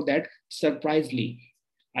to know that, surprisingly,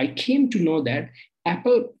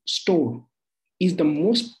 Apple Store is the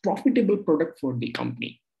most profitable product for the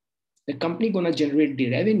company. The company gonna generate the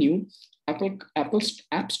revenue. Apple's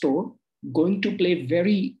App Store going to play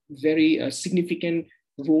very, very significant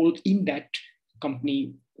role in that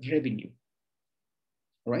company revenue.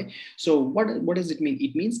 All right. So what does it mean?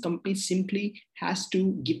 It means company simply has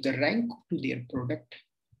to give the rank to their product.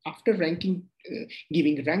 After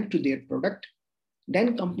giving rank to their product,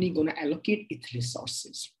 then company gonna allocate its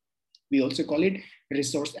resources. We also call it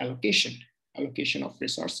resource allocation, allocation of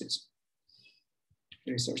resources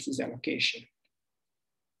allocation.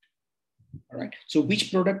 All right. So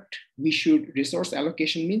which product we should resource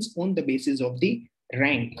allocation means on the basis of the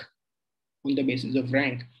rank, on the basis of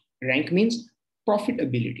rank. Rank means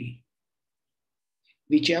profitability.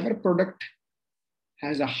 Whichever product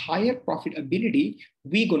has a higher profitability,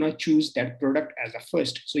 we're gonna choose that product as a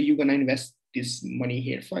first. So you're gonna invest this money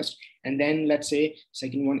here first. And then let's say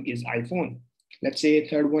second one is iPhone. Let's say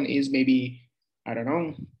third one is maybe, I don't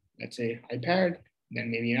know, let's say iPad, then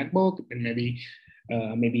maybe MacBook, then maybe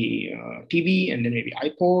TV, and then maybe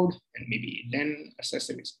iPod, and maybe then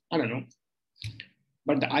accessories. I don't know.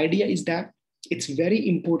 But the idea is that it's very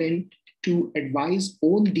important to advise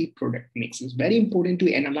on the product mix. It's very important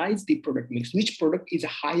to analyze the product mix. Which product is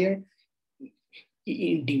higher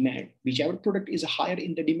in demand? Whichever product is higher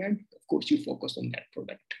in the demand, of course, you focus on that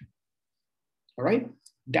product. All right,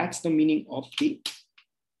 that's the meaning of the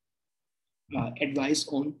advice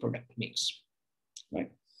on product mix.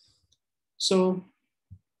 Right. So,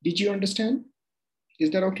 did you understand?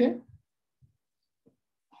 Is that okay?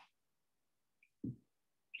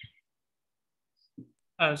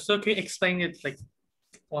 So can you explain it like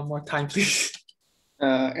one more time, please?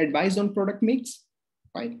 Advice on product mix,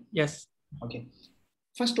 right? Yes. Okay.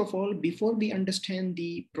 First of all, before we understand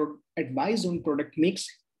the advice on product mix,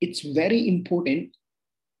 it's very important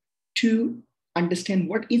to understand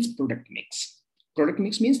what is product mix. Product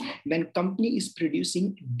mix means when company is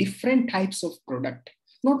producing different types of product,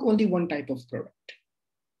 not only one type of product.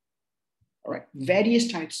 All right,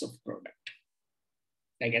 various types of product.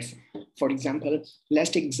 I guess, for example,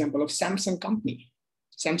 let's take example of Samsung company.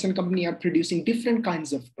 Samsung company are producing different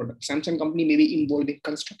kinds of products. Samsung company may be involved in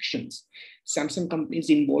constructions. Samsung company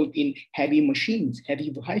is involved in heavy machines,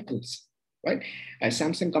 heavy vehicles, right?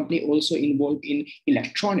 Samsung company also involved in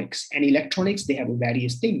electronics, and electronics, they have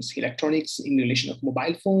various things. Electronics in relation of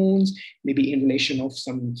mobile phones, maybe in relation of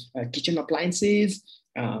some kitchen appliances,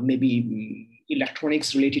 maybe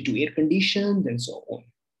electronics related to air conditions and so on.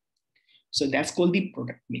 So that's called the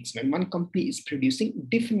product mix. When one company is producing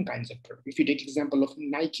different kinds of product. If you take example of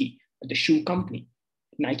Nike, the shoe company.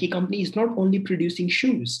 Nike company is not only producing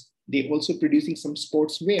shoes, they also producing some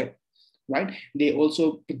sportswear, right? They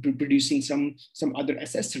also producing some other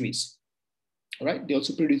accessories, right? They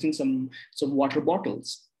also producing some water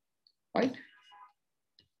bottles, right?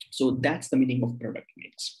 So that's the meaning of product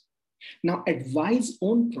mix. Now, advice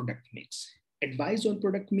on product mix. Advice on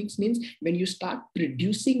product mix means when you start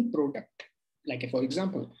producing product, like for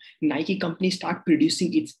example, Nike company start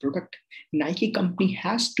producing its product. Nike company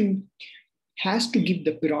has to give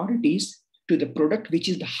the priorities to the product which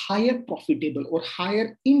is the higher profitable or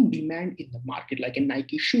higher in demand in the market, like a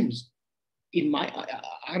Nike shoes. In my,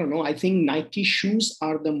 I don't know, I think Nike shoes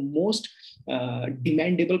are the most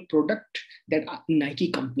demandable product that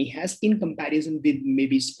Nike company has in comparison with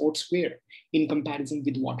maybe sportswear, in comparison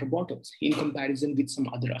with water bottles, in comparison with some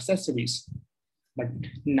other accessories. But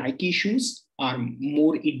Nike shoes are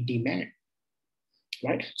more in demand,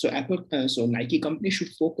 right? So so Nike company should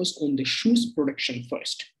focus on the shoes production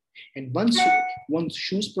first. And once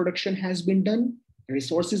shoes production has been done,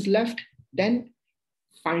 resources left, then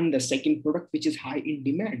find the second product which is high in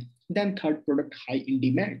demand, then third product high in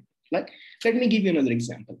demand. Like, let me give you another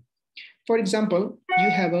example. For example, you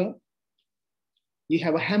have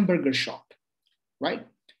a hamburger shop, right?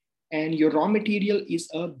 And your raw material is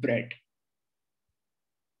a bread,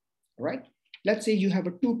 right? Let's say you have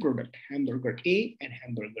a two product, hamburger A and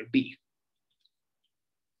hamburger B,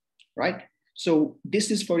 right? So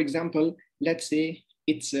this is, for example, let's say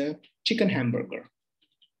it's a chicken hamburger,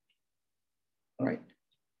 all right?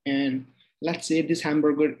 And let's say this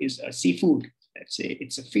hamburger is a seafood. Let's say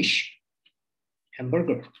it's a fish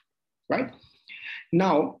hamburger, right?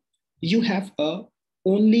 Now you have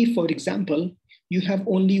only, for example, you have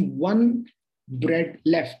only one bread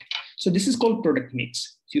left. So this is called product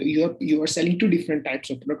mix. So you are selling two different types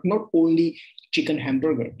of product, not only chicken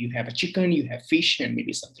hamburger. You have a chicken, you have fish, and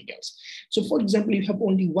maybe something else. So for example, you have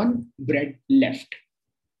only one bread left.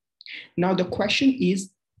 Now the question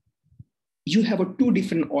is, you have a two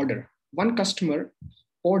different order. One customer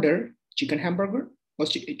order chicken hamburger or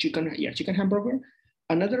chicken hamburger.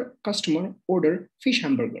 Another customer order fish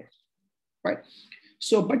hamburger, right?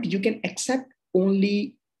 So, but you can accept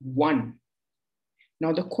only one.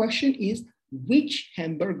 Now the question is, which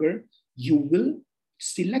hamburger you will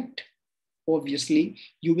select, obviously,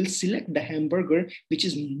 you will select the hamburger which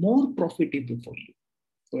is more profitable for you.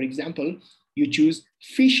 For example, you choose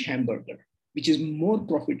fish hamburger, which is more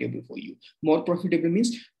profitable for you. More profitable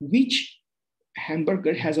means which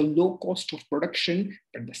hamburger has a low cost of production,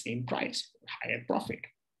 but the same price, higher profit,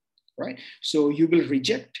 right? So you will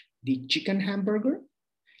reject the chicken hamburger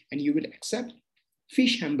and you will accept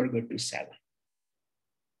fish hamburger to sell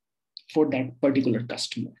for that particular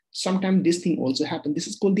customer. Sometimes this thing also happens. This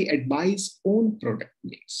is called the advise own product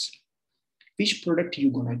mix. Which product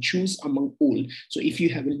you're gonna choose among all. So if you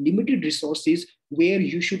have limited resources, where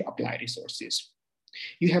you should apply resources.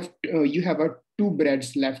 You have two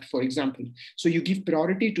breads left, for example. So you give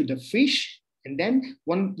priority to the fish, and then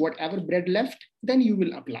whatever bread left, then you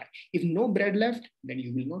will apply. If no bread left, then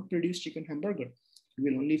you will not produce chicken hamburger. You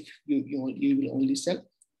will only sell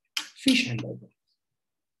fish hamburger.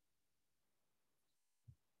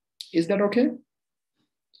 Is that okay?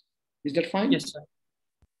 Is that fine? Yes, sir.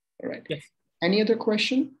 All right. Yes. Any other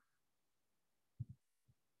question?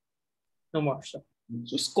 No more, sir.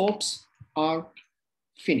 So scopes are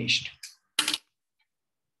finished.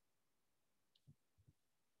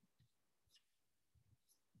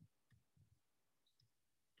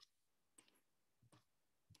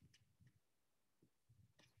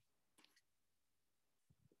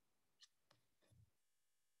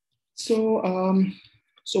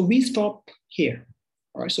 So we stop here.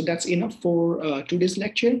 All right, so that's enough for today's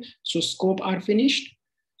lecture. So scope are finished.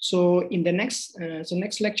 So in the next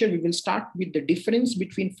lecture, we will start with the difference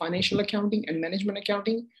between financial accounting and management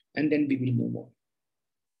accounting, and then we will move on.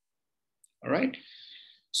 All right.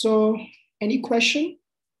 So any question?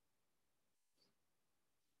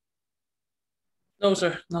 No,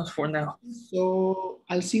 sir, not for now. So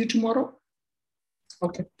I'll see you tomorrow.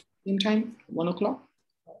 Okay. Same time, 1 o'clock.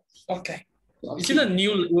 Okay. So Is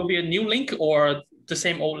it will be a new link or the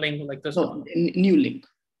same old link like this one? New link.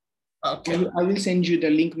 Okay. I will send you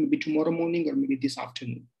the link maybe tomorrow morning or maybe this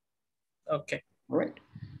afternoon. Okay. All right.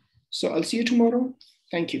 So I'll see you tomorrow.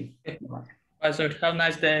 Thank you. Okay. Bye. Bye, sir. Have a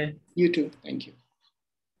nice day. You too. Thank you.